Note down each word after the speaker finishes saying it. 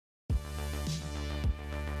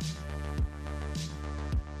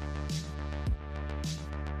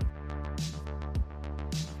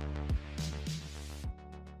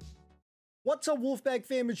What's up, Wolfpack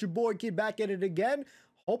fam? It's your boy Kid back at it again.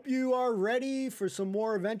 Hope you are ready for some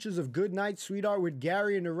more adventures of Good Night Sweetheart with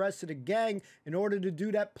Gary and the rest of the gang. In order to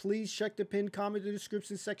do that, please check the pinned comment in the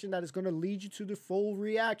description section. That is going to lead you to the full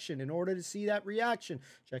reaction. In order to see that reaction,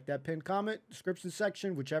 check that pinned comment, description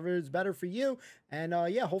section, whichever is better for you. And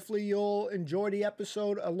yeah, hopefully you'll enjoy the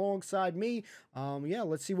episode alongside me. Yeah,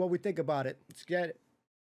 let's see what we think about it. Let's get it.